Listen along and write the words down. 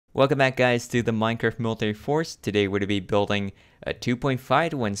Welcome back guys to the Minecraft Military Force. Today we're going to be building a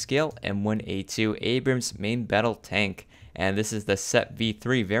 2.5 to 1 scale M1A2 Abrams main battle tank. And this is the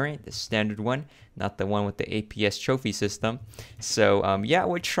SEPv3 variant, the standard one, not the one with the APS trophy system. So yeah,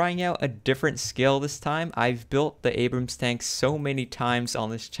 we're trying out a different scale this time. I've built the Abrams tank so many times on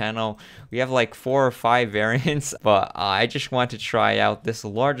this channel. We have like 4 or 5 variants, but I just want to try out this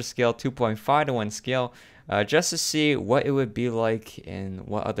larger scale 2.5 to 1 scale. Just to see what it would be like and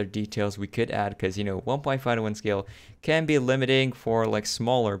what other details we could add, because 1.5 to 1 scale can be limiting for like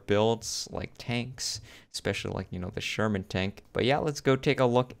smaller builds like tanks, especially like the Sherman tank. But yeah, let's go take a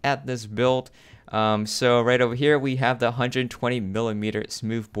look at this build. So right over here we have the 120mm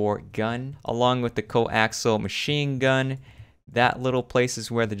smoothbore gun along with the coaxial machine gun. That little place is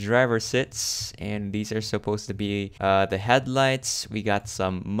where the driver sits, and these are supposed to be the headlights. We got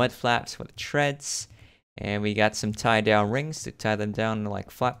some mud flaps for the treads. And we got some tie down rings to tie them down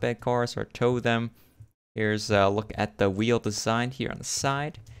like flatbed cars or tow them. Here's a look at the wheel design here on the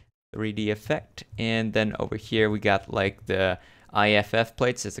side, 3D effect. And then over here we got like the IFF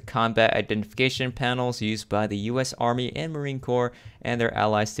plates. It's the combat identification panels used by the US Army and Marine Corps and their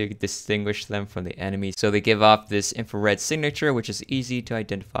allies to distinguish them from the enemy. So they give off this infrared signature, which is easy to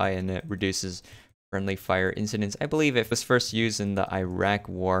identify, and it reduces friendly fire incidents. I believe it was first used in the Iraq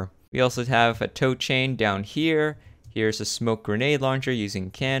War. We also have a tow chain down here. Here's a smoke grenade launcher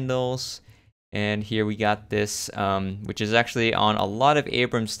using candles. And here we got this, which is actually on a lot of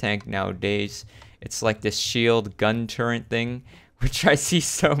Abrams tank nowadays. It's like this shield gun turret thing, which I see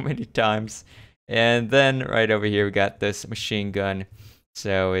so many times. And then right over here we got this machine gun.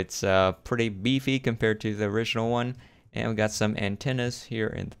 So it's pretty beefy compared to the original one. And we got some antennas here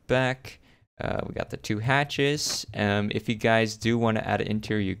in the back. We got the 2 hatches. If you guys do want to add an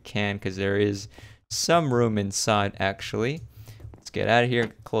interior, you can, because there is some room inside actually. Let's get out of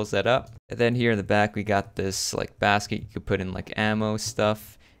here, close that up. And then here in the back we got this like basket you could put in like ammo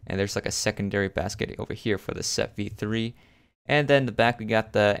stuff, and there's like a secondary basket over here for the SEPv3. And then the back we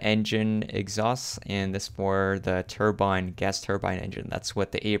got the engine exhaust, and this for the turbine, gas turbine engine. That's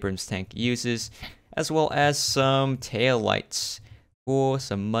what the Abrams tank uses, as well as some tail lights.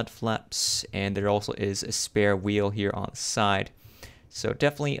 Some mud flaps, and there also is a spare wheel here on the side. So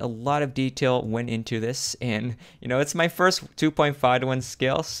definitely a lot of detail went into this, and it's my first 2.5 to 1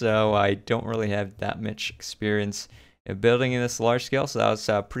 scale, so I don't really have that much experience in building in this large scale, so that was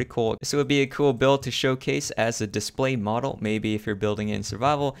pretty cool. This would be a cool build to showcase as a display model. Maybe if you're building it in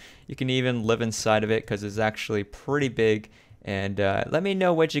survival, you can even live inside of it, because it's actually pretty big. And let me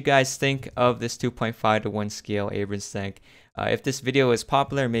know what you guys think of this 2.5 to 1 scale Abrams tank. If this video is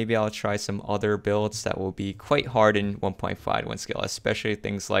popular, maybe I'll try some other builds that will be quite hard in 1.5 to 1 scale, especially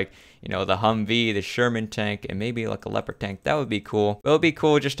things like, the Humvee, the Sherman tank, and maybe like a Leopard tank. That would be cool. It would be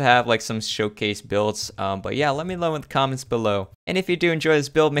cool just to have like some showcase builds. But yeah, let me know in the comments below. And if you do enjoy this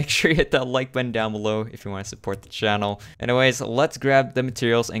build, make sure you hit that like button down below if you want to support the channel. Anyways, let's grab the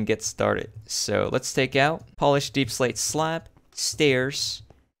materials and get started. So let's take out polished deep slate slab, stairs,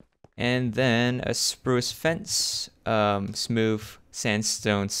 and then a spruce fence, smooth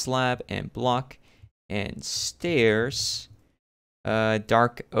sandstone slab and block, and stairs,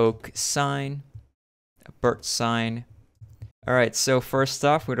 dark oak sign, a birch sign. Alright, so first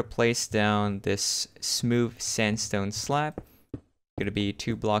off, we're going to place down this smooth sandstone slab. Going to be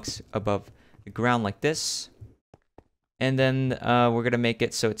 2 blocks above the ground like this. And then we're going to make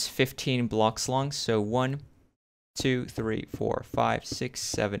it so it's 15 blocks long, so 1, 2, 3, 4, 5, 6,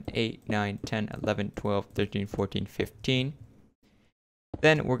 7, 8, 9, 10, 11, 12, 13, 14, 15.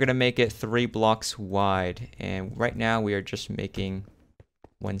 Then we're going to make it 3 blocks wide. And right now we are just making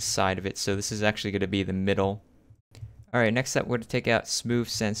one side of it. So this is actually going to be the middle. Alright, next up we're going to take out smooth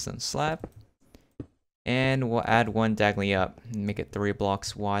sandstone slab. And we'll add one diagonally up and make it 3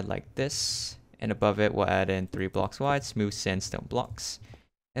 blocks wide like this. And above it we'll add in 3 blocks wide smooth sandstone blocks.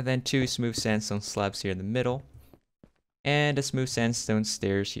 And then 2 smooth sandstone slabs here in the middle. And a smooth sandstone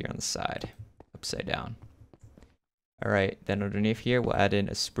stairs here on the side, upside down. Alright, then underneath here, we'll add in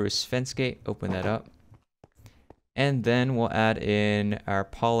a spruce fence gate, open that up. And then we'll add in our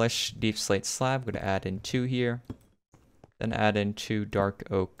polished deep slate slab. We're going to add in 2 here. Then add in 2 dark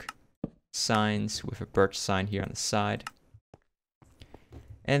oak signs with a birch sign here on the side.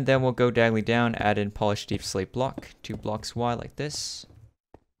 And then we'll go diagonally down, add in polished deep slate block, 2 blocks wide like this.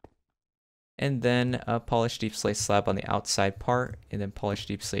 And then a polished deep slate slab on the outside part, and then polished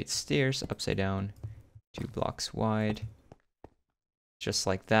deep slate stairs upside down, 2 blocks wide, just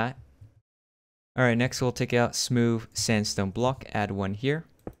like that. Alright, next we'll take out smooth sandstone block, add 1 here.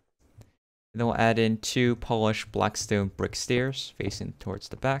 And then we'll add in 2 polished blackstone brick stairs facing towards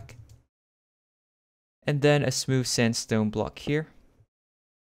the back. And then a smooth sandstone block here.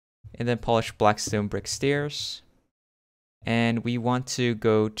 And then polished blackstone brick stairs. And we want to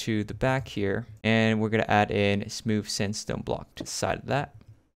go to the back here, and we're going to add in a smooth sandstone block to the side of that.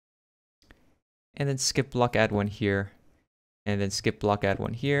 And then skip block, add one here. And then skip block, add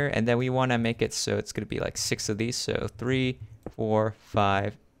one here. And then we want to make it so it's going to be like 6 of these. So 3, 4,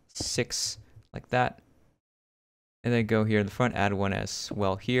 5, 6, like that. And then go here in the front, add one as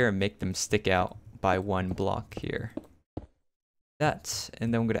well here, and make them stick out by 1 block here. That.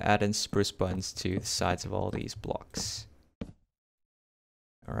 And then we're going to add in spruce buttons to the sides of all these blocks.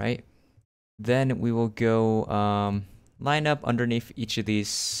 All right, then we will go line up underneath each of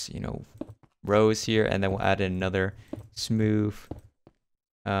these, rows here, and then we'll add in another smooth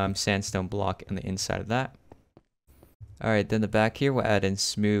sandstone block on the inside of that. All right, then the back here, we'll add in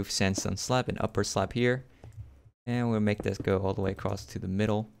smooth sandstone slab and upper slab here, and we'll make this go all the way across to the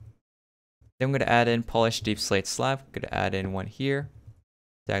middle. Then I'm going to add in polished deep slate slab. I'm going to add in one here,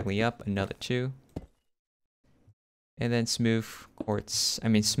 diagonally up, another 2. And then smooth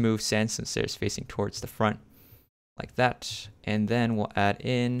sandstone stairs facing towards the front, like that. And then we'll add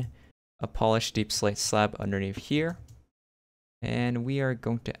in a polished deep slate slab underneath here. And we are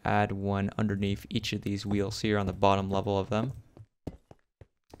going to add one underneath each of these wheels here on the bottom level of them.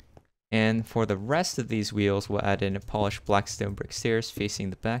 And for the rest of these wheels, we'll add in a polished blackstone brick stairs facing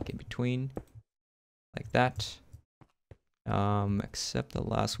the back in between, like that. Except the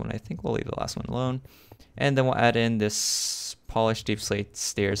last one. I think we'll leave the last one alone. And then we'll add in this polished deep slate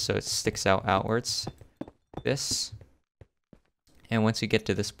stairs so it sticks out outwards. This. And once you get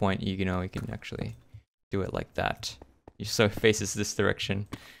to this point, you can actually do it like that. So it faces this direction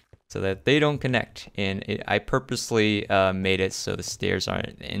so that they don't connect. And I purposely made it so the stairs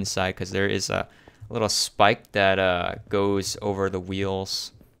aren't inside because there is a little spike that goes over the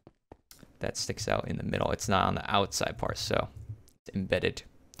wheels that sticks out in the middle. It's not on the outside part, so it's embedded.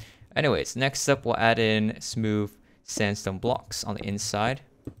 Anyways, next up we'll add in smooth sandstone blocks on the inside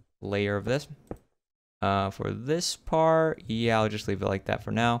layer of this. For this part, yeah, I'll just leave it like that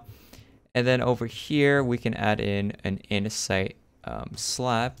for now. And then over here, we can add in an andesite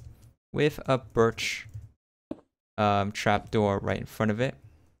slab with a birch trapdoor right in front of it.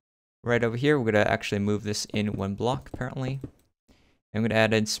 Right over here, we're going to actually move this in 1 block, apparently. I'm going to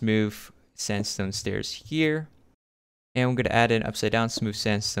add in smooth sandstone stairs here. And we're going to add in upside down smooth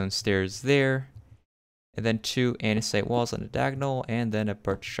sandstone stairs there. And then 2 andesite walls on the diagonal, and then a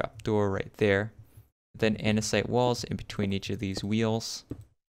birch trapdoor right there. Then andesite walls in between each of these wheels,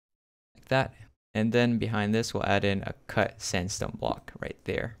 like that. And then behind this, we'll add in a cut sandstone block right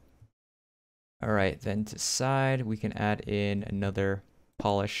there. All right, then to the side, we can add in another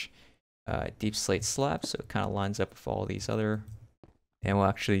polish deep slate slab, so it kind of lines up with all these other. And we'll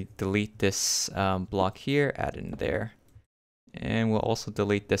actually delete this block here, add in there. And we'll also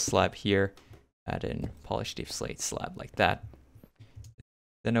delete this slab here, add in polished deep slate slab like that.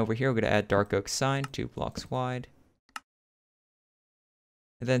 Then over here, we're going to add dark oak sign, 2 blocks wide.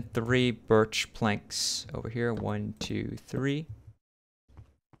 And then 3 birch planks over here, 1, 2, 3.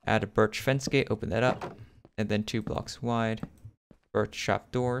 Add a birch fence gate, open that up. And then 2 blocks wide, birch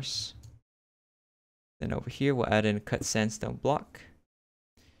trapdoors. Then over here, we'll add in a cut sandstone block.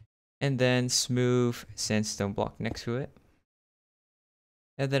 And then smooth sandstone block next to it.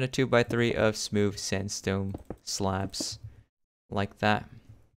 And then a 2x3 of smooth sandstone slabs, like that.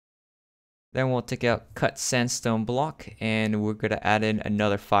 Then we'll take out cut sandstone block, and we're going to add in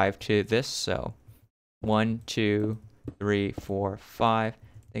another 5 to this. So 1, 2, 3, 4, 5.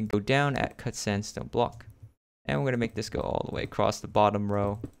 Then go down at cut sandstone block. And we're going to make this go all the way across the bottom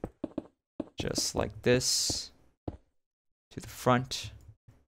row, just like this, to the front.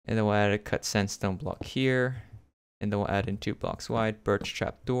 And then we'll add a cut sandstone block here. And then we'll add in 2 blocks wide birch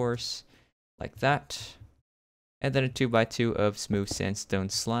trapdoors, like that. And then a 2x2 of smooth sandstone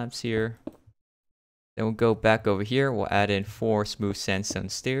slabs here. Then we'll go back over here. We'll add in 4 smooth sandstone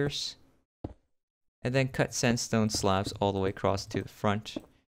stairs. And then cut sandstone slabs all the way across to the front.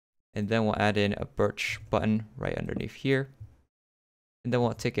 And then we'll add in a birch button right underneath here. And then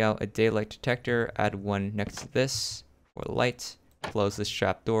we'll take out a daylight detector, add one next to this for the light. Close this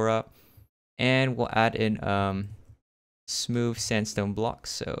trapdoor up. And we'll add in smooth sandstone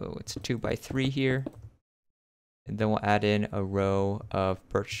blocks. So it's a 2x3 here. And then we'll add in a row of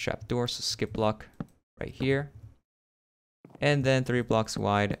birch trapdoors, so skip block right here. And then 3 blocks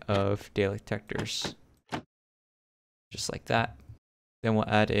wide of daylight detectors, just like that. Then we'll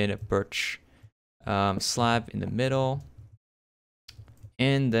add in a birch slab in the middle.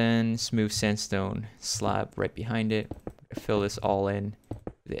 And then smooth sandstone slab right behind it. Fill this all in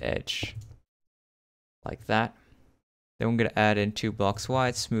the edge like that. Then we're going to add in 2 blocks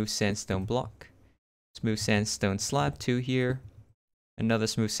wide smooth sandstone block. Smooth sandstone slab 2 here. Another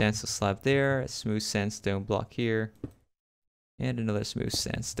smooth sandstone slab there. A smooth sandstone block here. And another smooth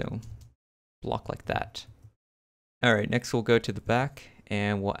sandstone block like that. Alright, next we'll go to the back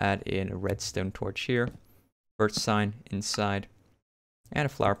and we'll add in a redstone torch here. Birch sign inside. And a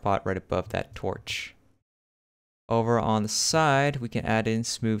flower pot right above that torch. Over on the side, we can add in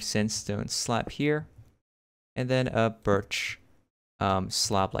smooth sandstone slab here. And then a birch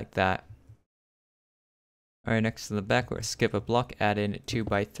slab like that. Alright, next to the back, we're going to skip a block, add in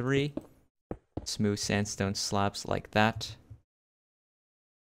 2x3 smooth sandstone slabs like that.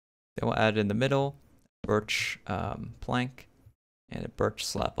 Then we'll add in the middle, birch plank, and a birch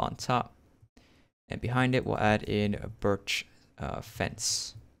slab on top. And behind it, we'll add in a birch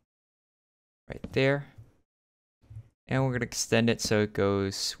fence right there. And we're going to extend it so it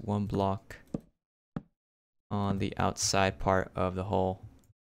goes 1 block on the outside part of the hole.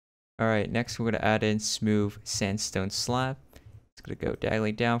 Alright, next we're going to add in smooth sandstone slab. It's going to go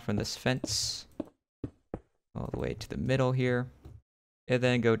diagonally down from this fence all the way to the middle here. And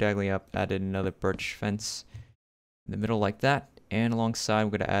then go diagonally up, add in another birch fence in the middle like that. And alongside,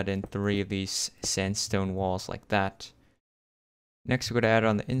 we're going to add in 3 of these sandstone walls like that. Next, we're going to add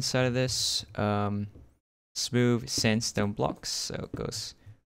on the inside of this smooth sandstone blocks. So it goes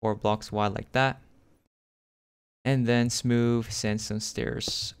 4 blocks wide like that. And then smooth sandstone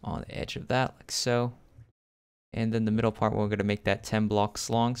stairs on the edge of that, like so. And then the middle part, we're going to make that 10 blocks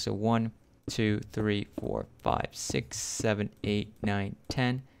long. So 1, 2, 3, 4, 5, 6, 7, 8, 9,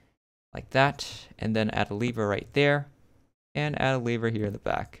 10. Like that. And then add a lever right there. And add a lever here in the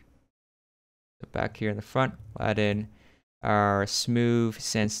back. So back here in the front, we'll add in our smooth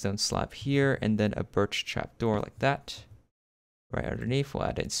sandstone slab here. And then a birch trapdoor like that. Right underneath, we'll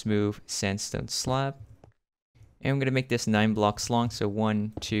add in smooth sandstone slab. And I'm going to make this 9 blocks long. So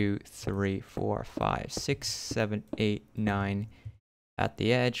 1, 2, 3, 4, 5, 6, 7, 8, 9. At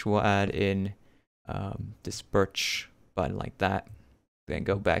the edge, we'll add in this birch button like that. Then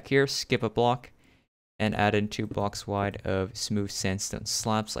go back here, skip a block, and add in 2 blocks wide of smooth sandstone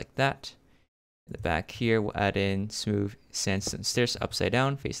slabs like that. In the back here, we'll add in smooth sandstone stairs upside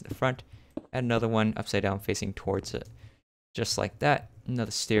down, facing the front. Add another one upside down, facing towards it. Just like that.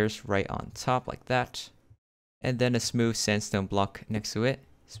 Another stairs right on top like that. And then a smooth sandstone block next to it.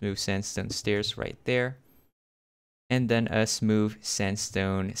 Smooth sandstone stairs right there. And then a smooth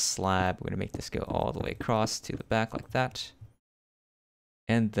sandstone slab. We're going to make this go all the way across to the back like that.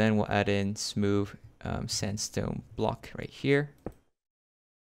 And then we'll add in smooth sandstone block right here.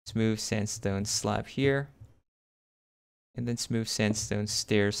 Smooth sandstone slab here. And then smooth sandstone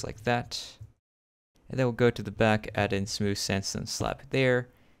stairs like that. And then we'll go to the back, add in smooth sandstone slab there.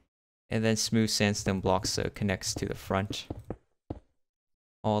 And then smooth sandstone block so it connects to the front.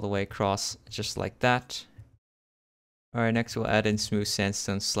 All the way across, just like that. Alright, next we'll add in smooth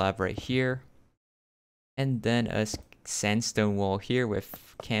sandstone slab right here. And then a sandstone wall here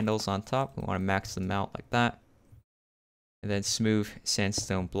with candles on top. We want to max them out like that. And then smooth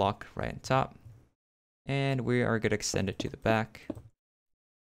sandstone block right on top. And we are going to extend it to the back.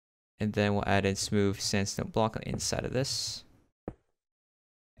 And then we'll add in smooth sandstone block on the inside of this.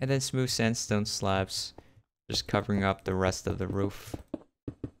 And then smooth sandstone slabs, just covering up the rest of the roof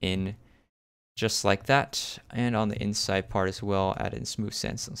in just like that. And on the inside part as well, add in smooth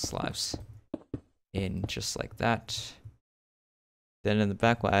sandstone slabs in just like that. Then in the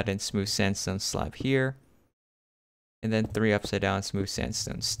back, we'll add in smooth sandstone slab here. And then 3 upside down smooth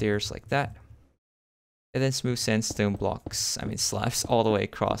sandstone stairs like that. And then smooth sandstone blocks, slabs all the way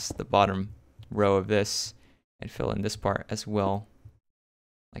across the bottom row of this. And fill in this part as well.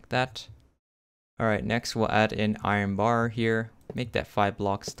 Like that. Alright, next we'll add in iron bar here. Make that 5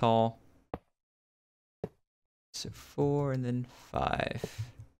 blocks tall. So 4 and then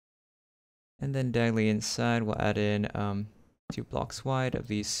 5. And then diagonally inside we'll add in 2 blocks wide of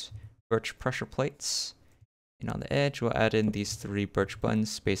these birch pressure plates. And on the edge we'll add in these 3 birch buttons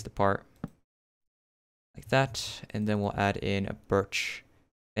spaced apart. Like that. And then we'll add in a birch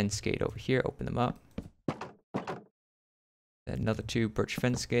fence gate over here. Open them up. Another 2 birch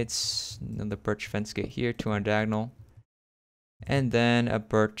fence gates, another birch fence gate here, 2 on diagonal, and then a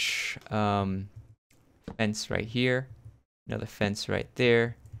birch fence right here, another fence right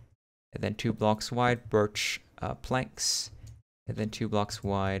there, and then 2 blocks wide birch planks, and then 2 blocks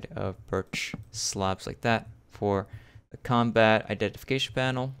wide of birch slabs like that for the combat identification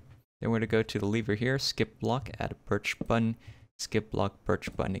panel. Then we're going to go to the lever here, skip block, add a birch button, skip block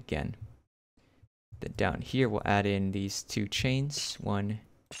birch button again. Then down here we'll add in these 2 chains, 1,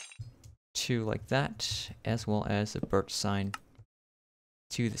 2 like that, as well as a birch sign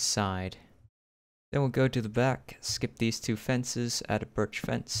to the side. Then we'll go to the back, skip these 2 fences, add a birch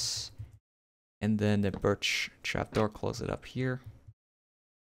fence, and then the birch trapdoor, close it up here.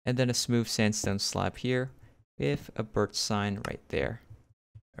 And then a smooth sandstone slab here with a birch sign right there.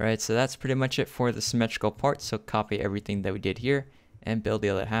 Alright, so that's pretty much it for the symmetrical part, so copy everything that we did here and build the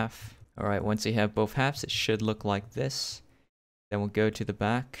other half. Alright, once you have both halves, it should look like this. Then we'll go to the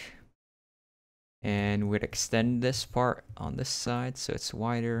back, and we'd extend this part on this side so it's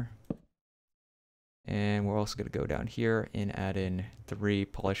wider. And we're also going to go down here and add in 3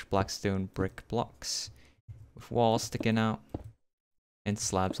 polished blackstone brick blocks with walls sticking out and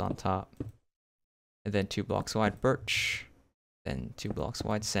slabs on top. And then 2 blocks wide birch, then 2 blocks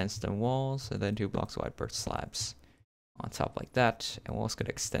wide sandstone walls, and then 2 blocks wide birch slabs on top like that. And we're also going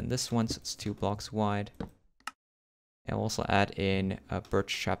to extend this one so it's 2 blocks wide. And we'll also add in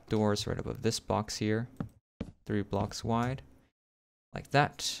birch trapdoors right above this box here, 3 blocks wide, like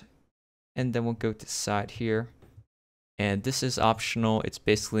that. And then we'll go to the side here. And this is optional. It's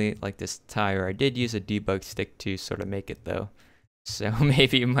basically like this tire. I did use a debug stick to sort of make it though. So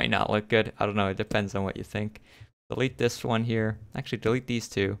maybe it might not look good. I don't know. It depends on what you think. Delete this one here. Actually, delete these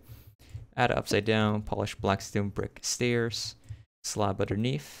 2. Add upside down, polished blackstone brick stairs, slab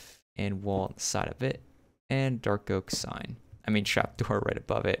underneath, and wall on the side of it, and dark oak sign. I mean trapdoor right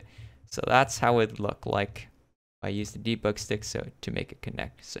above it. So that's how it'd look like if I use the debug stick to make it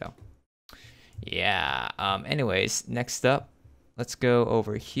connect. So yeah. Anyways, next up, let's go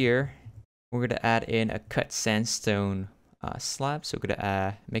over here. We're gonna add in a cut sandstone slab. So we're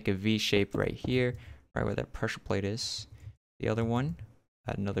gonna make a V shape right here, right where that pressure plate is. The other one,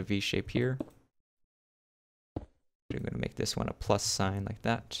 add another V shape here. We're gonna make this one a plus sign like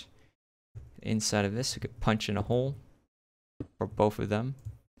that. Inside of this, we could punch in a hole for both of them,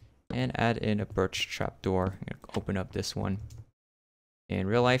 and add in a birch trapdoor. I'm gonna open up this one. In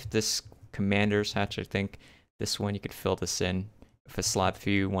real life, this commander's hatch, I think this one you could fill this in with a slab if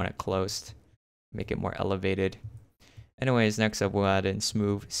you want it closed, make it more elevated. Anyways, next up we'll add in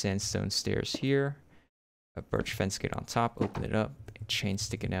smooth sandstone stairs here, a birch fence gate on top, open it up, chain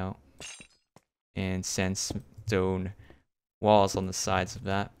sticking out, and sandstone walls on the sides of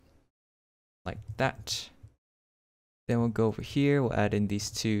that, like that. Then we'll go over here, we'll add in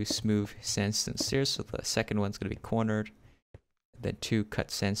these 2 smooth sandstone stairs, so the second one's going to be cornered. Then 2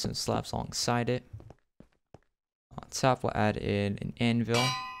 cut sandstone slabs alongside it. On top, we'll add in an anvil,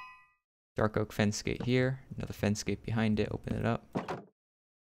 dark oak fence gate here, another fence gate behind it, open it up.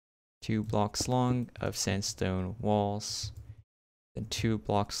 2 blocks long of sandstone walls, then 2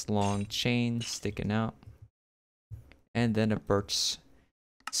 blocks long chains sticking out, and then a birch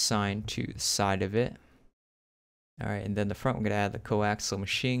sign to the side of it. Alright, and then the front, we're going to add the coaxial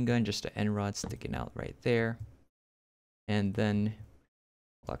machine gun, just an end rod sticking out right there. And then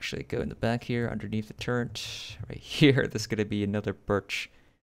we'll actually go in the back here underneath the turret right here. This is going to be another birch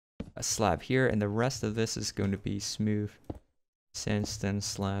slab here, and the rest of this is going to be smooth sandstone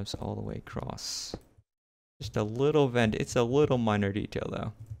slabs all the way across. Just a little vent. It's a little minor detail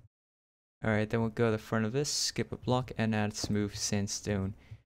though. Alright, then we'll go to the front of this, skip a block, and add smooth sandstone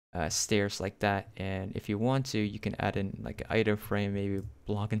stairs like that. And if you want to, you can add in like an item frame, maybe a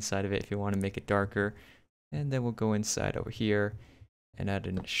block inside of it if you want to make it darker. And then we'll go inside over here and add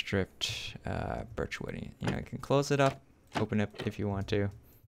in stripped birch wood. You know, you can close it up, open it if you want to.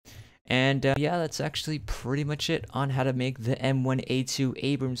 And yeah, that's actually pretty much it on how to make the M1A2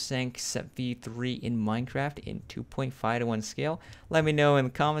 Abrams tank SEPv3 in Minecraft in 2.5:1 scale. Let me know in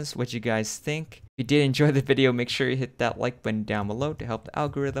the comments what you guys think. If you did enjoy the video, make sure you hit that like button down below to help the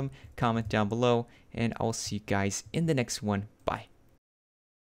algorithm. Comment down below, and I'll see you guys in the next one. Bye.